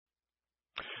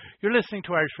You're listening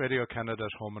to Irish Radio Canada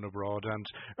at home and abroad, and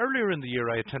earlier in the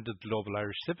year I attended the Global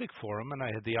Irish Civic Forum, and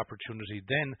I had the opportunity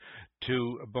then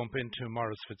to bump into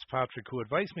Maurice Fitzpatrick, who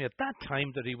advised me at that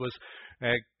time that he was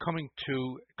coming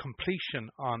to completion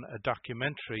on a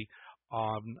documentary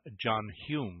on John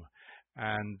Hume.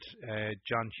 And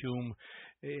John Hume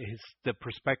is the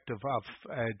perspective of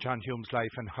John Hume's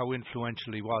life and how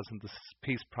influential he was in the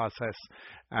peace process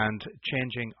and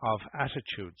changing of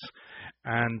attitudes.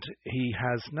 And he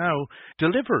has now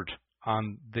delivered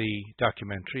on the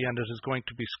documentary, and it is going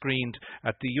to be screened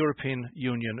at the European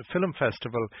Union Film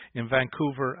Festival in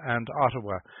Vancouver and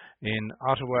Ottawa. In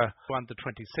Ottawa on the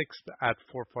 26th at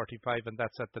 4:45, and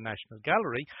that's at the National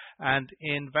Gallery, and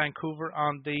in Vancouver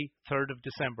on the 3rd of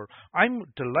December. I'm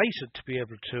delighted to be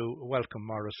able to welcome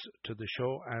Maurice to the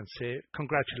show and say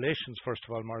congratulations, first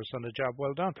of all, Maurice, on a job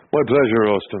well done. My pleasure,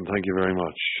 Austin. Thank you very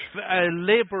much. A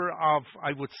labour of,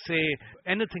 I would say,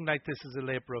 anything like this is a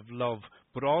labour of love,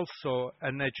 but also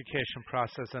an education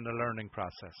process and a learning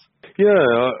process. Yeah,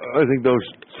 I think those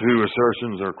two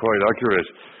assertions are quite accurate.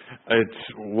 It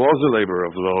was a labour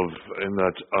of love in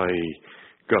that I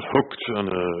got hooked on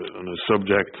a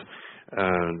subject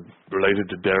related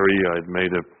to dairy. I'd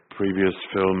made a previous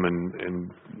film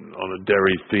on a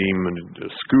dairy theme in a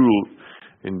school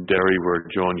in Derry where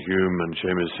John Hume and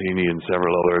Seamus Heaney and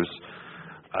several others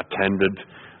attended,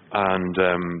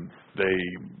 and they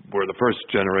were the first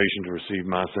generation to receive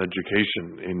mass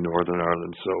education in Northern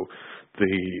Ireland. So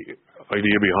the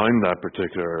idea behind that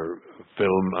particular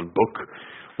film and book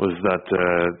was that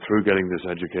through getting this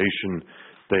education,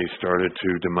 they started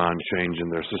to demand change in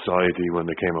their society when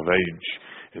they came of age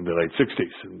in the late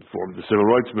 60s and formed the civil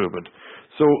rights movement.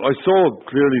 So I saw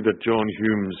clearly that John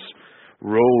Hume's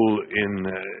role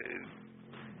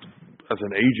as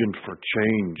an agent for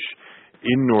change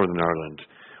in Northern Ireland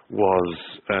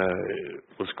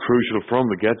was crucial from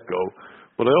the get-go.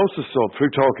 But I also saw, through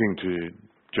talking to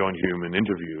John Hume in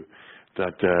interview,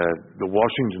 that the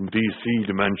Washington, D.C.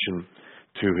 dimension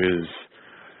to his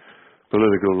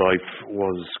political life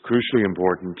was crucially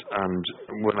important. And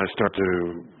when I started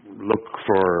to look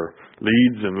for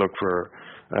leads and look for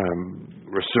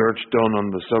research done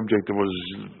on the subject, there was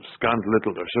scant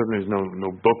little. There certainly is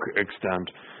no book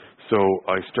extant. So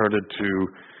I started to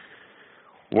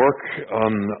work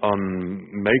on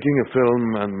making a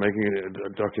film and making a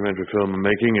documentary film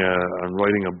and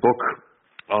writing a book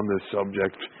on this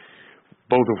subject,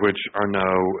 both of which are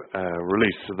now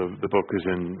released. So the book is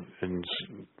in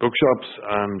bookshops,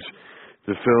 and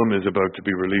the film is about to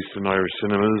be released in Irish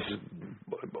cinemas.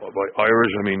 By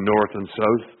Irish, I mean North and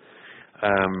South,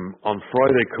 on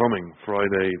Friday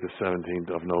the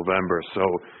 17th of November. So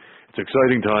it's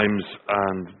exciting times,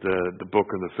 and the book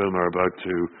and the film are about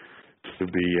to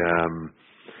be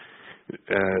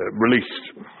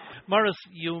released. Maurice,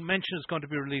 you mentioned it's going to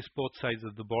be released both sides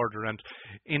of the border, and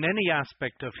in any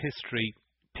aspect of history,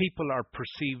 people are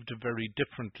perceived very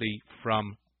differently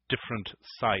from different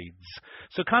sides.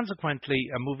 So consequently,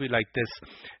 a movie like this,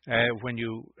 when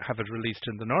you have it released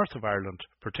in the north of Ireland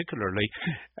particularly,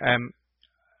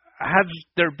 has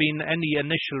there been any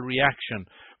initial reaction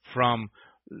from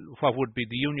what would be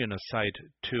the unionist side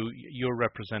to your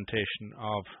representation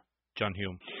of John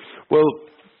Hume? Well,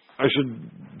 I should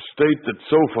state that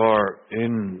so far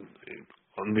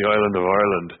on the island of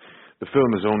Ireland, the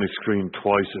film is only screened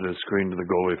twice. It is screened in the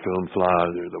Galway Film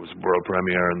Fleadh. There was a world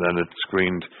premiere, and then it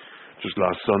screened just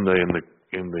last Sunday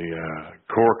in the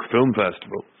Cork Film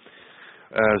Festival.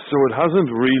 So it hasn't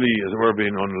really, as it were,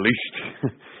 been unleashed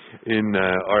in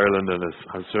Ireland, and it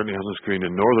certainly hasn't screened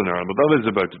in Northern Ireland. But that is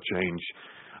about to change,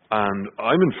 and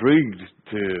I'm intrigued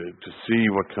to see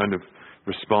what kind of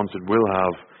response it will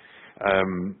have.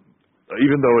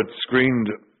 Even though it screened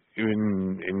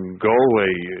in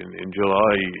Galway in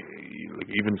July,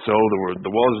 even so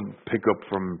there was pickup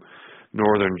from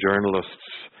northern journalists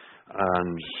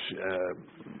and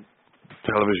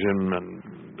television and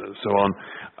so on,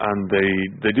 and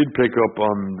they did pick up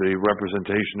on the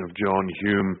representation of John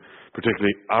Hume,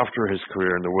 particularly after his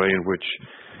career, and the way in which,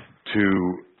 to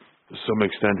some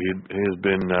extent, he has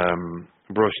been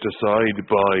brushed aside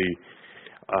by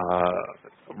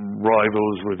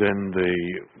rivals within the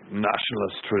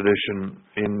nationalist tradition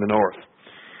in the north.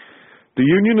 The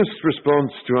unionist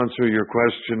response, to answer your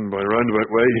question by a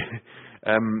roundabout way,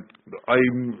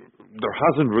 there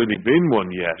hasn't really been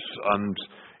one yet, and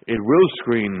it will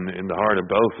screen in the heart of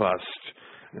Belfast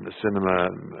in the cinema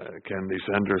Kennedy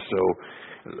Centre. So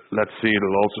let's see,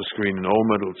 it'll also screen in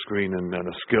Omagh, it'll screen in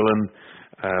Enniskillen,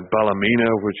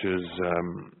 Ballymena, which is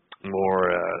more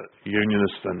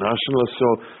unionist than nationalist. So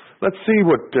let's see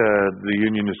what the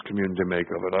unionist community make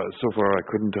of it. So far, I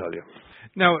couldn't tell you.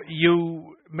 Now,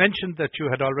 you mentioned that you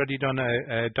had already done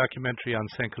a documentary on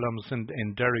St. Columbus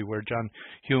in Derry, where John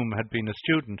Hume had been a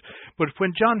student. But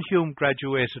when John Hume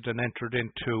graduated and entered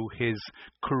into his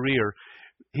career,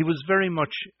 he was very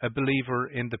much a believer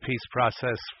in the peace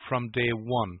process from day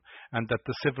one, and that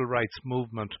the civil rights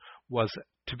movement was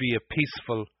to be a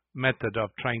peaceful method of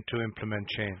trying to implement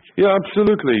change. Yeah,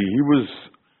 absolutely. He was,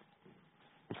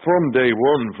 from day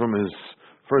one, from his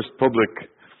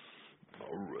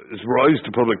rise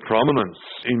to public prominence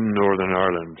in Northern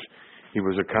Ireland, he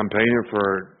was a campaigner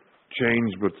for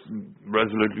change, but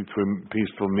resolutely through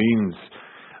peaceful means.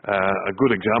 A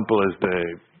good example is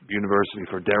the University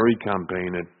for Derry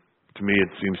campaign. To me,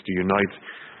 it seems to unite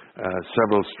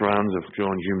several strands of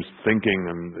John Hume's thinking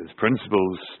and his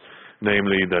principles,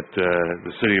 namely that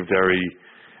the city of Derry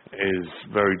is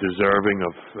very deserving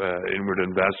of inward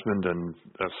investment and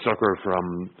a succour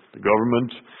from the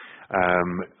government,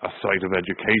 a site of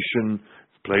education,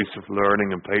 place of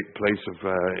learning and place of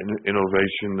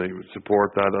innovation. They would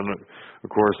support that, and of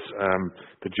course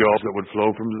the jobs that would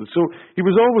flow from it. So he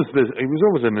was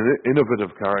always an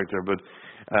innovative character, but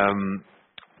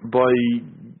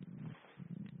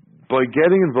by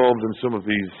getting involved in some of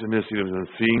these initiatives and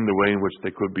seeing the way in which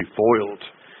they could be foiled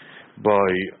by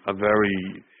a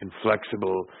very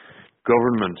inflexible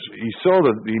government, he saw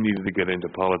that he needed to get into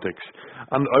politics.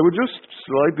 And I would just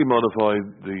slightly modify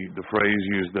the phrase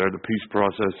used there, the peace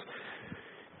process.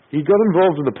 He got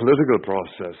involved in the political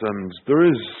process, and there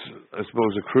is, I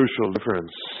suppose, a crucial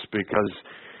difference, because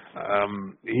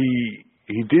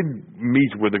he did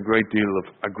meet with a great deal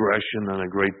of aggression and a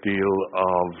great deal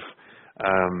of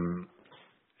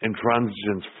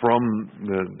intransigence from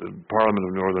the Parliament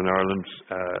of Northern Ireland,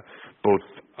 both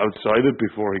outside it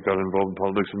before he got involved in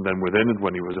politics and then within it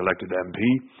when he was elected MP.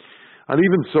 And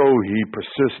even so, he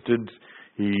persisted.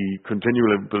 He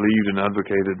continually believed and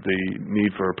advocated the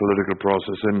need for a political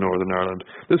process in Northern Ireland.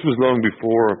 This was long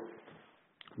before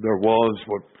there was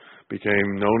what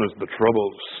became known as the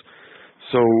Troubles.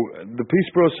 So the peace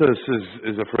process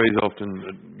is a phrase often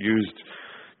used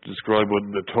to describe what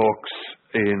the talks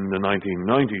in the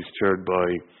 1990s, chaired by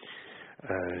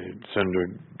Senator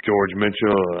George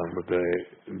Mitchell, with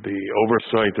the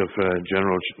oversight of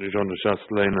General Jean de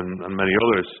Chastelain and many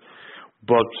others.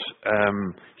 But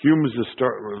Hume was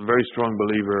a very strong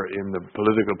believer in the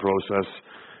political process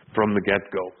from the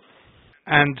get-go.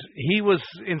 And he was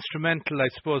instrumental, I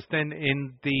suppose, then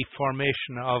in the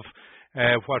formation of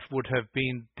what would have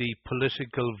been the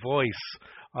political voice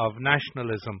of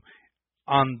nationalism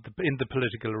in the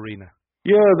political arena.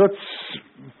 Yeah, that's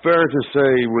fair to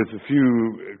say, with a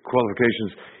few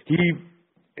qualifications.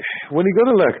 When he got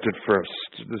elected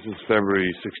first, this is February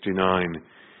 '69,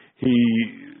 he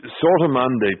sought a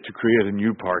mandate to create a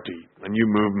new party, a new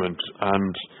movement,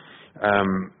 and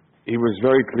he was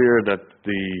very clear that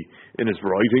in his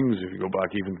writings, if you go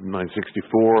back even to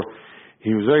 1964,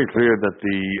 he was very clear that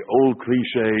the old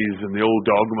cliches and the old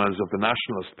dogmas of the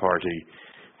Nationalist Party,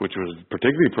 which was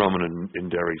particularly prominent in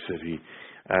Derry City,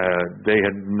 they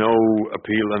had no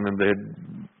appeal, and they had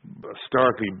a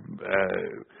starkly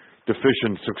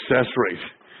deficient success rate.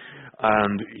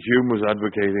 And Hume was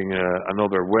advocating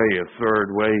another way, a third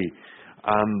way.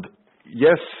 And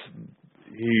yes,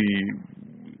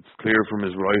 it's clear from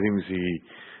his writings, he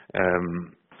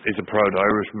is a proud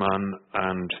Irishman,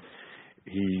 and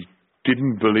he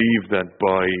didn't believe that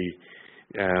by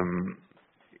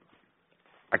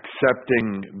accepting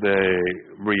the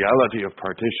reality of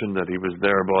partition that he was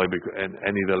thereby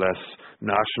any the less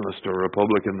nationalist or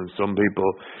Republican than some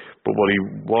people. But what he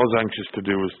was anxious to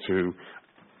do was to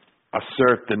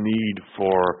assert the need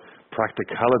for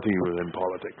practicality within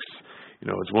politics. You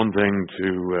know, it's one thing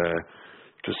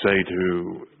to say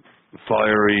to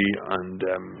fiery and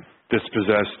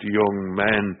dispossessed young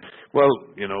men, well,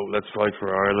 you know, let's fight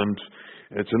for Ireland.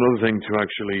 It's another thing to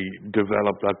actually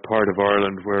develop that part of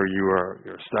Ireland where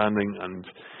you're standing and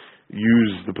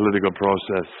use the political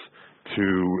process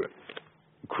to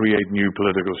create new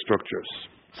political structures.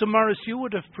 So, Maurice, you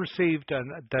would have perceived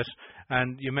that,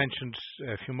 and you mentioned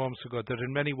a few moments ago, that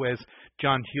in many ways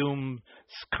John Hume's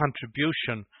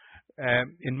contribution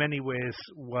in many ways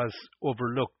was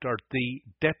overlooked, or the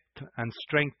depth and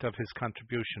strength of his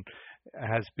contribution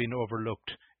has been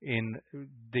overlooked in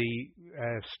the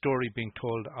story being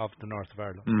told of the North of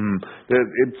Ireland.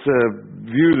 It's a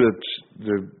view that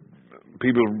the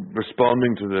people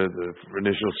responding to the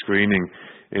initial screening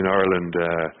in Ireland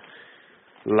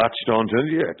latched onto.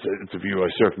 Yeah, it's a view I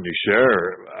certainly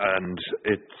share, and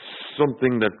it's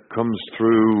something that comes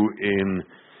through in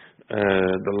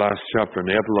the last chapter in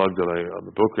the epilogue on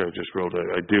the book I just wrote,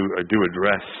 I do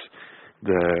address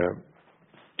the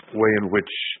way in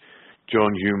which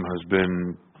John Hume has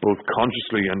been both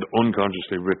consciously and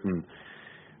unconsciously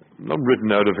not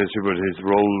written out of history, but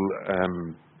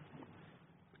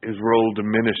his role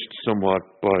diminished somewhat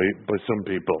by some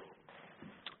people.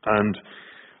 And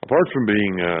apart from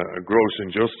being a gross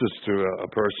injustice to a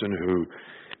person who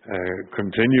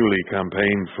continually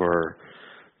campaigned for,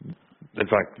 in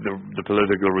fact, the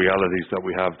political realities that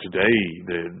we have today,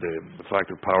 the fact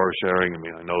of power sharing. I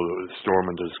mean, I know that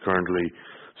Stormont is currently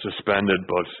suspended,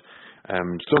 but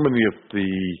so many of the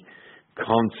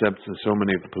concepts and so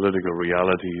many of the political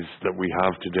realities that we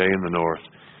have today in the North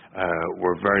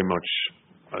were very much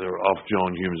either off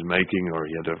John Hume's making, or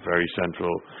he had a very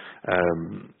central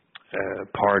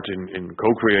part in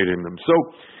co-creating them.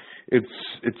 So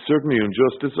it's certainly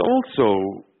unjust. It's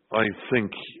also, I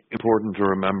think, important to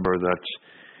remember that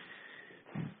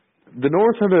the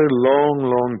North had a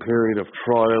long period of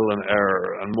trial and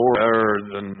error, and more error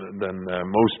than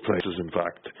most places, in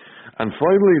fact. And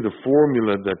finally, the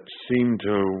formula that seemed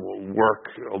to work,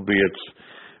 albeit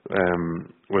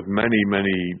with many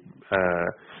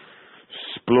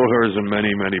splutters and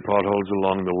many potholes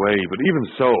along the way, but even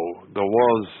so, there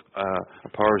was a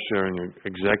power-sharing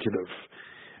executive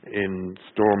in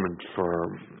Stormont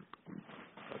for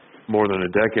more than a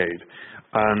decade.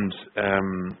 And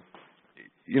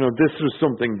this was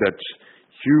something that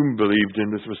Hume believed in.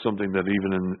 This was something that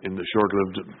even in the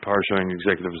short-lived power-sharing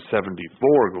executive of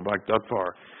 74, go back that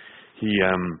far,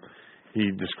 he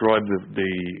described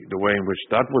the way in which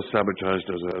that was sabotaged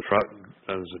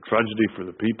as a tragedy for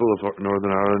the people of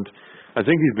Northern Ireland. I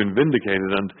think he's been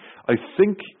vindicated, and I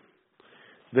think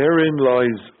therein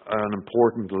lies an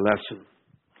important lesson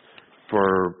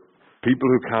for people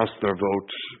who cast their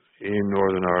vote in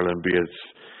Northern Ireland, be it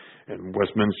in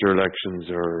Westminster elections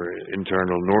or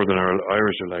internal Northern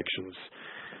Irish elections.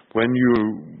 When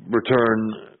you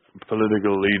return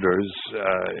political leaders,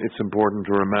 it's important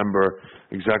to remember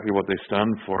exactly what they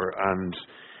stand for, and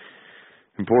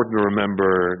important to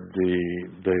remember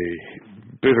the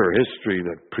bitter history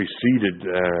that preceded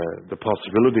the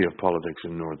possibility of politics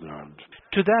in Northern Ireland.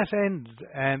 To that end,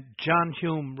 John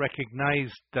Hume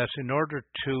recognised that in order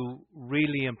to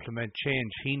really implement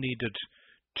change, he needed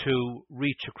to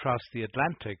reach across the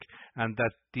Atlantic, and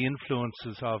that the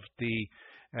influences of the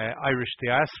Irish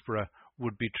diaspora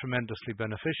would be tremendously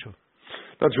beneficial.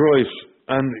 That's right,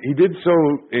 and he did so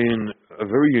in a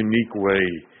very unique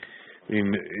way.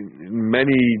 In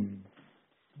many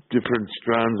different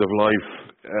strands of life,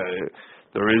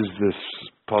 there is this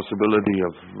possibility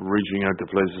of reaching out to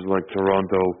places like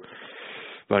Toronto,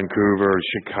 Vancouver,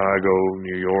 Chicago,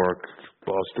 New York,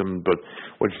 Boston. But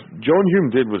what John Hume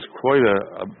did was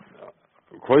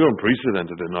quite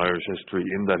unprecedented in Irish history,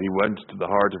 in that he went to the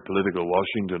heart of political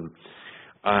Washington,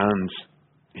 and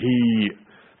he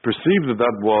perceived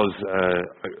that was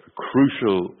a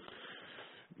crucial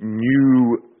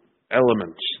new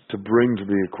element to bring to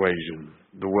the equation,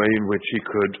 the way in which he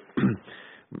could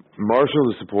marshal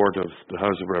the support of the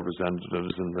House of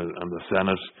Representatives and the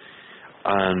Senate,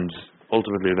 and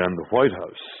ultimately then the White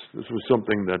House. This was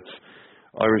something that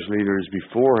Irish leaders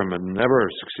before him had never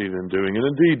succeeded in doing, and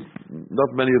indeed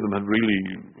not many of them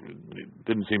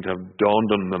didn't seem to have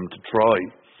dawned on them to try.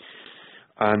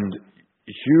 And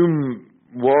Hume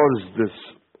was this,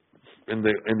 in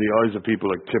the eyes of people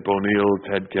like Tip O'Neill,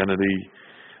 Ted Kennedy,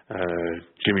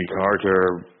 Jimmy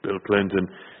Carter, Bill Clinton,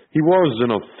 he was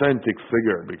an authentic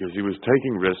figure because he was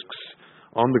taking risks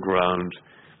on the ground.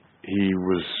 He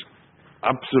was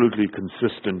absolutely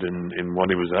consistent in what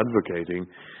he was advocating,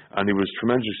 and he was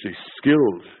tremendously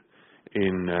skilled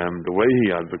in the way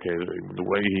he advocated, the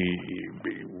way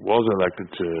he was elected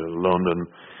to London,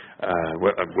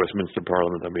 Westminster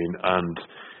Parliament, and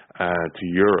to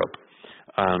Europe.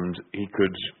 And he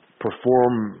could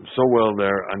perform so well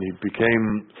there, and he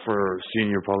became, for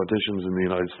senior politicians in the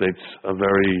United States, a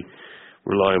very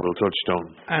reliable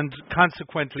touchstone. And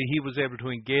consequently, he was able to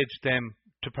engage them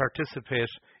to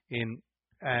participate in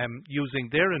using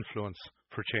their influence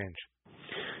for change.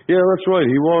 Yeah, that's right.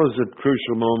 He was, at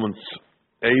crucial moments,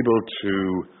 able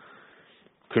to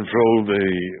control the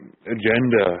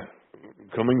agenda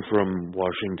coming from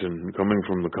Washington, coming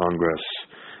from the Congress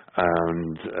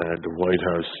and the White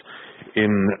House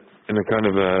in a kind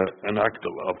of an act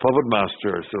of a puppet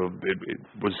master. So it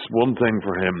was one thing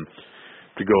for him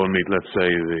to go and meet, let's say,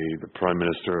 the Prime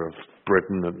Minister of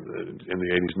Britain in the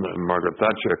 80s, Margaret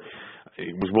Thatcher.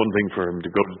 It was one thing for him to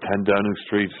go to 10 Downing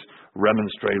Street,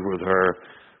 remonstrate with her,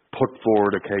 put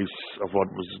forward a case of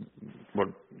what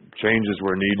changes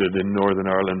were needed in Northern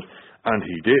Ireland, and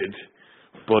he did.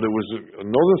 But it was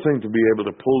another thing to be able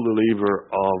to pull the lever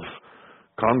of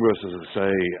Congress, as I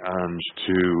say, and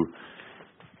to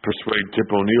persuade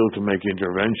Tip O'Neill to make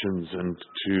interventions and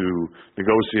to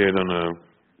negotiate on a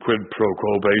quid pro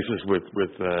quo basis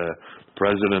with the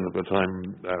president at the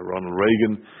time, Ronald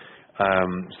Reagan,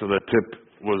 so that Tip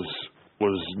was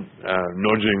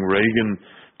nudging Reagan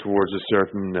towards a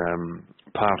certain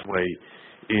pathway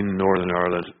in Northern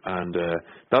Ireland, and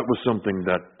that was something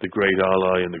that the great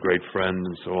ally and the great friend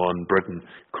and so on, Britain,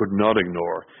 could not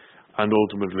ignore. And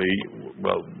ultimately,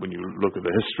 well, when you look at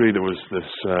the history, there was this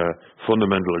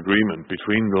fundamental agreement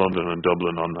between London and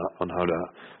Dublin on how to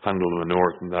handle the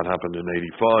North, and that happened in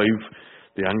 '85.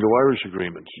 The Anglo-Irish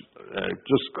Agreement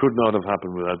just could not have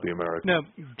happened without the Americans. Now,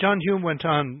 John Hume went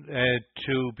on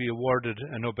to be awarded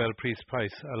a Nobel Peace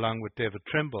Prize along with David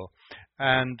Trimble,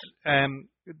 and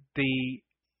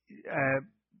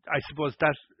I suppose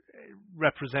that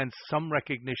represents some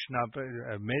recognition of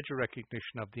a major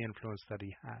recognition of the influence that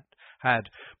he had.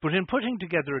 But in putting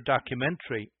together a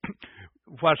documentary,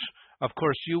 what of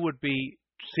course you would be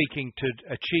seeking to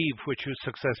achieve, which you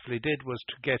successfully did, was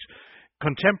to get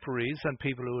contemporaries and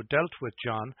people who had dealt with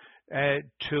John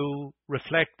to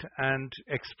reflect and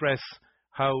express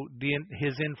how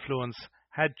his influence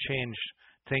had changed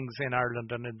things in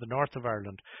Ireland and in the north of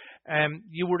Ireland.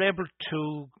 You were able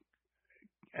to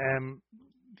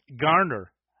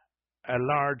garner a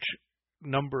large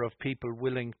number of people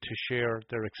willing to share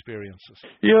their experiences.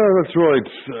 Yeah, that's right.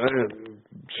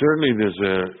 Certainly there's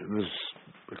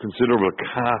a considerable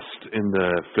cast in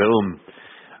the film.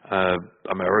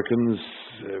 Americans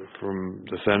from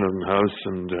the Senate and House,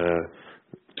 and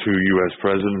two U.S.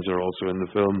 presidents are also in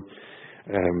the film,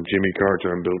 Jimmy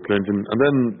Carter and Bill Clinton, and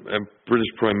then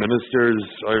British Prime Ministers,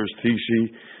 Irish Taoiseach.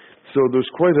 So there's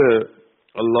quite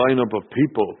a lineup of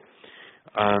people,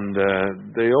 and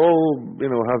they all,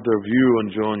 have their view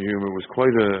on John Hume. It was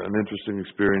quite an interesting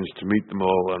experience to meet them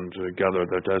all and to gather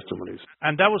their testimonies.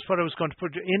 And that was what I was going to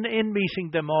put in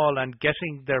meeting them all and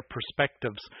getting their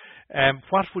perspectives.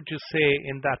 What would you say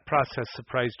in that process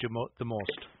surprised you the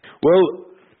most? Well,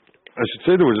 I should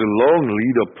say there was a long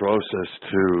lead-up process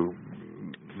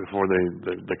before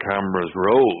the cameras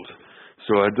rolled.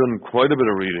 So I'd done quite a bit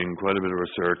of reading, quite a bit of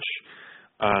research,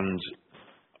 and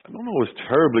I don't know, I was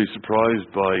terribly surprised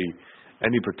by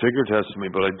any particular testimony,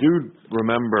 but I do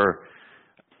remember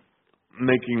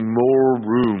making more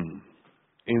room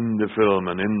in the film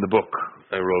and in the book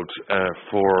I wrote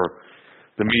for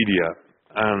the media.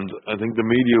 And I think the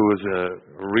media was a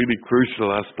really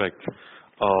crucial aspect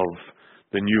of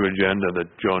the new agenda that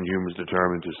John Hume was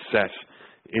determined to set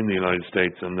in the United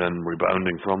States, and then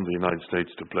rebounding from the United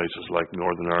States to places like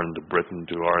Northern Ireland, to Britain,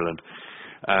 to Ireland.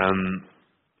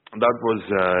 That was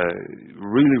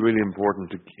really, really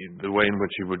important, the way in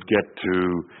which he would get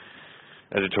to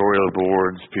editorial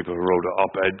boards, people who wrote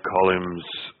op-ed columns,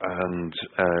 and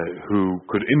who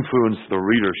could influence the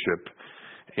readership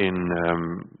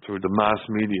through the mass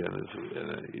media.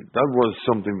 That was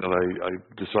something that I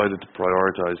decided to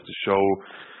prioritize, to show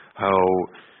how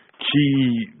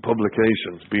key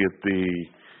publications, be it the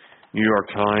New York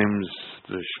Times,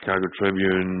 the Chicago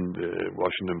Tribune, the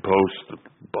Washington Post, the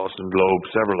Boston Globe,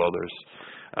 several others,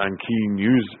 and key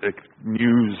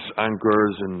news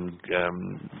anchors and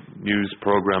news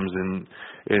programs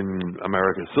in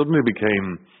America suddenly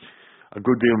became a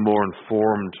good deal more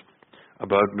informed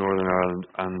about Northern Ireland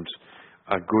and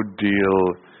a good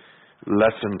deal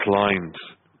less inclined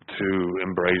to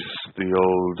embrace the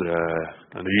old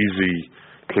and easy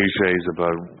cliches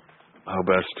about how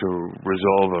best to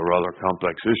resolve a rather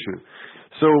complex issue.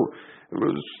 So it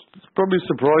was probably a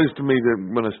surprise to me that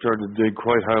when I started to dig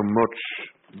quite how much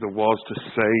there was to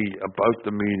say about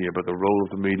the media, about the role of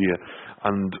the media,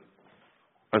 and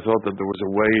I thought that there was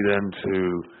a way then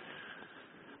to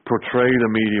portray the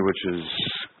media which is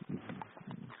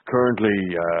currently,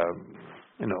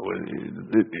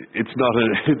 it's not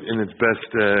in its best,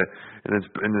 in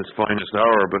its finest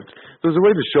hour, but there's a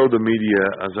way to show the media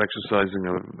as exercising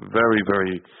a very,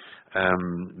 very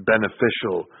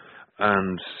beneficial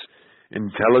and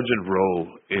intelligent role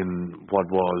in what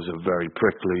was a very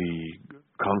prickly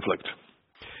conflict.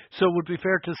 So it would be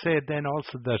fair to say then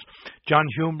also that John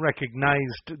Hume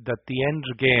recognised that the end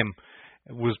game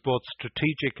was both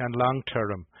strategic and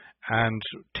long-term and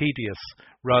tedious,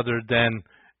 rather than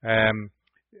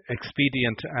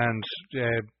expedient, and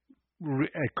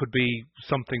it could be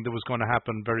something that was going to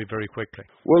happen very, very quickly.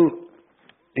 Well,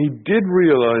 he did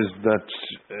realise that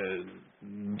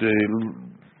the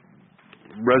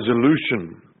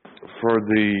resolution for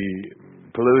the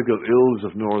political ills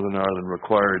of Northern Ireland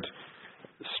required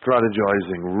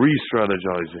strategizing,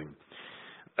 re-strategizing,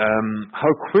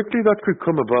 How quickly that could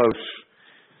come about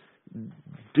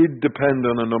did depend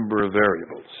on a number of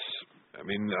variables. I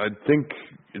mean, I think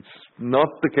it's not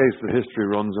the case that history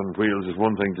runs on wheels. It's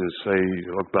one thing to say,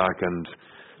 look back and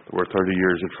there were 30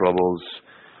 years of troubles.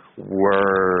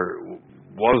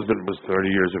 Was 30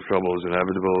 years of trouble is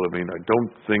inevitable. I mean,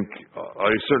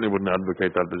 I certainly wouldn't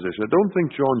advocate that position. I don't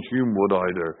think John Hume would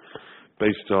either,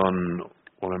 based on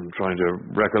what I'm trying to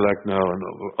recollect now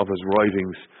of his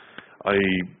writings.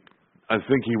 I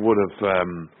think he would have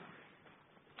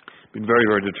been very,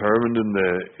 very determined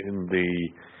in the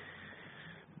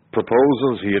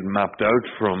proposals he had mapped out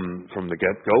from the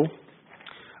get-go,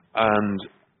 and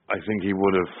I think he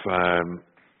would have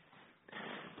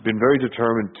been very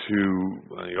determined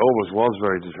he always was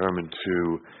very determined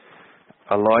to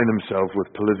align himself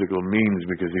with political means,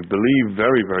 because he believed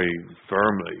very, very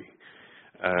firmly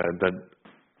that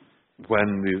when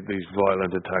these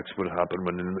violent attacks would happen,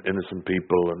 when innocent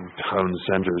people and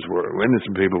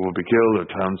innocent people would be killed or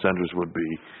town centres would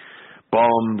be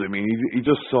bombed. I mean, he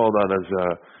just saw that as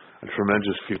a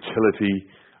tremendous futility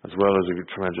as well as a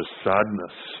tremendous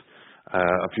sadness,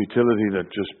 a futility that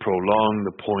just prolonged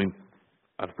the point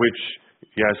at which,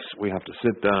 yes, we have to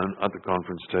sit down at the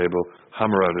conference table,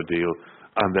 hammer out a deal,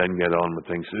 and then get on with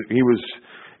things. He was,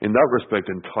 in that respect,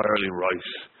 entirely right.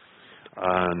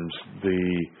 And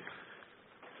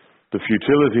the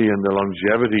futility and the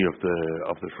longevity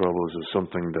of the troubles is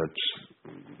something that,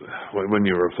 when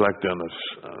you reflect on it,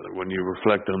 when you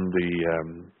reflect on the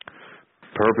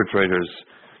perpetrators,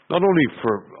 not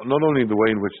only the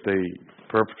way in which they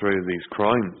perpetrated these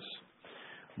crimes,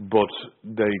 but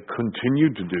they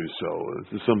continued to do so.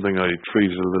 This is something I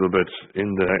treated a little bit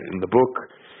in the book.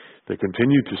 They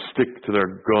continued to stick to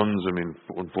their guns. I mean,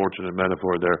 unfortunate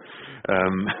metaphor there.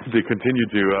 They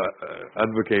continued to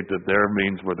advocate that their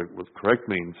means were the correct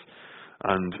means,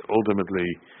 and ultimately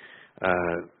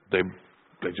they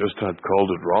just had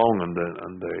called it wrong,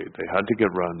 and they had to get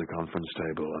round the conference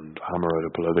table and hammer out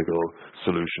a political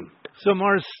solution. So,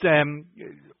 Maurice,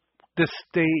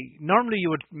 normally you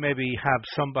would maybe have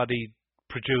somebody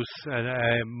produce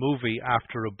a movie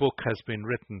after a book has been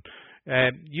written.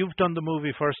 You've done the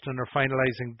movie first and are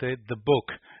finalising the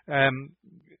book.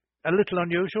 A little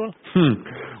unusual?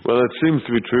 Well, it seems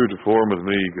to be true to form with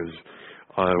me, because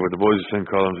with the Boys of St.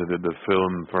 Collins I did the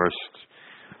film first,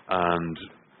 and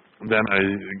then I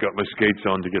got my skates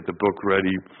on to get the book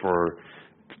ready to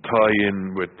tie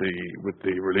in with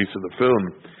the release of the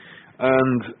film.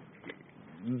 And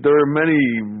there are many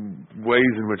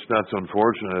ways in which that's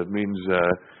unfortunate. It means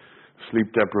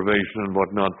sleep deprivation and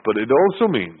whatnot, but it also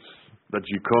means that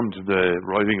you come to the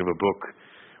writing of a book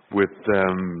with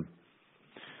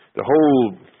the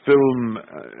whole film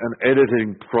and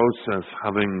editing process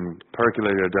having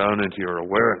percolated down into your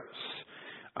awareness,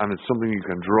 and it's something you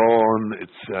can draw on.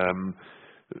 It's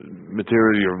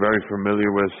material you're very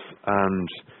familiar with, and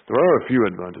there are a few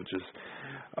advantages.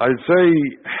 I'd say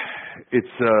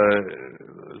it's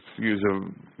let's use a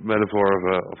metaphor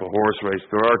of a horse race.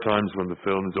 There are times when the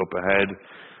film is up ahead.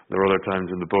 There are other times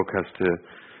when the book has to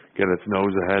get its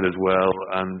nose ahead as well,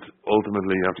 and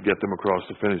ultimately you have to get them across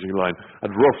the finishing line at,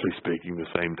 roughly speaking,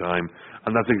 the same time.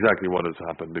 And that's exactly what has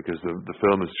happened, because the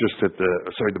film has just hit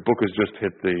the book has just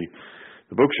hit the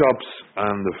bookshops,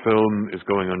 and the film is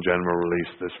going on general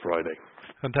release this Friday.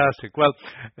 Fantastic. Well,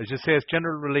 as you say, it's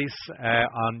general release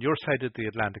on your side of the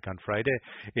Atlantic on Friday.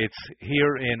 It's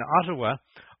here in Ottawa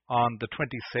on the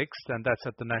 26th, and that's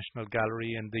at the National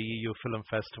Gallery in the EU Film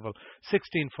Festival.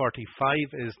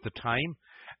 16:45 is the time,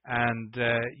 and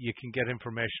you can get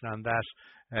information on that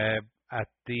at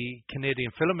the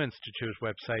Canadian Film Institute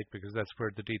website, because that's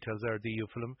where the details are, the EU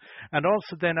Film. And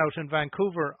also then out in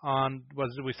Vancouver on,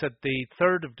 we said the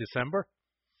 3rd of December?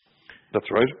 That's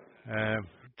right.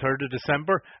 3rd of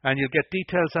December, and you'll get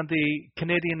details on the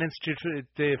Canadian Institute,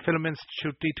 the Film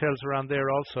Institute details around there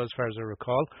also, as far as I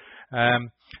recall.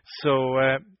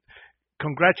 So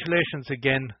congratulations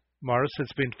again, Maurice.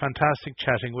 It's been fantastic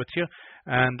chatting with you,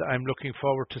 and I'm looking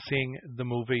forward to seeing the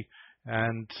movie.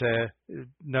 And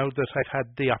now that I've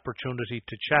had the opportunity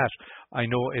to chat, I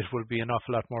know it will be an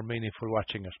awful lot more meaningful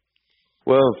watching it.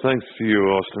 Well, thanks to you,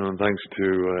 Austin, and thanks to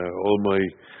all my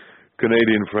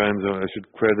Canadian friends. I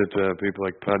should credit people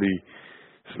like Paddy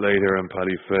Slater and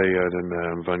Paddy Fay out in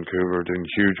Vancouver doing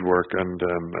huge work, and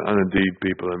indeed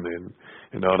people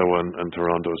in Ottawa and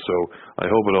Toronto. So I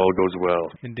hope it all goes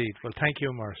well. Indeed. Well, thank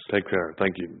you, Maurice. Take care.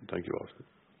 Thank you. Thank you, Austin.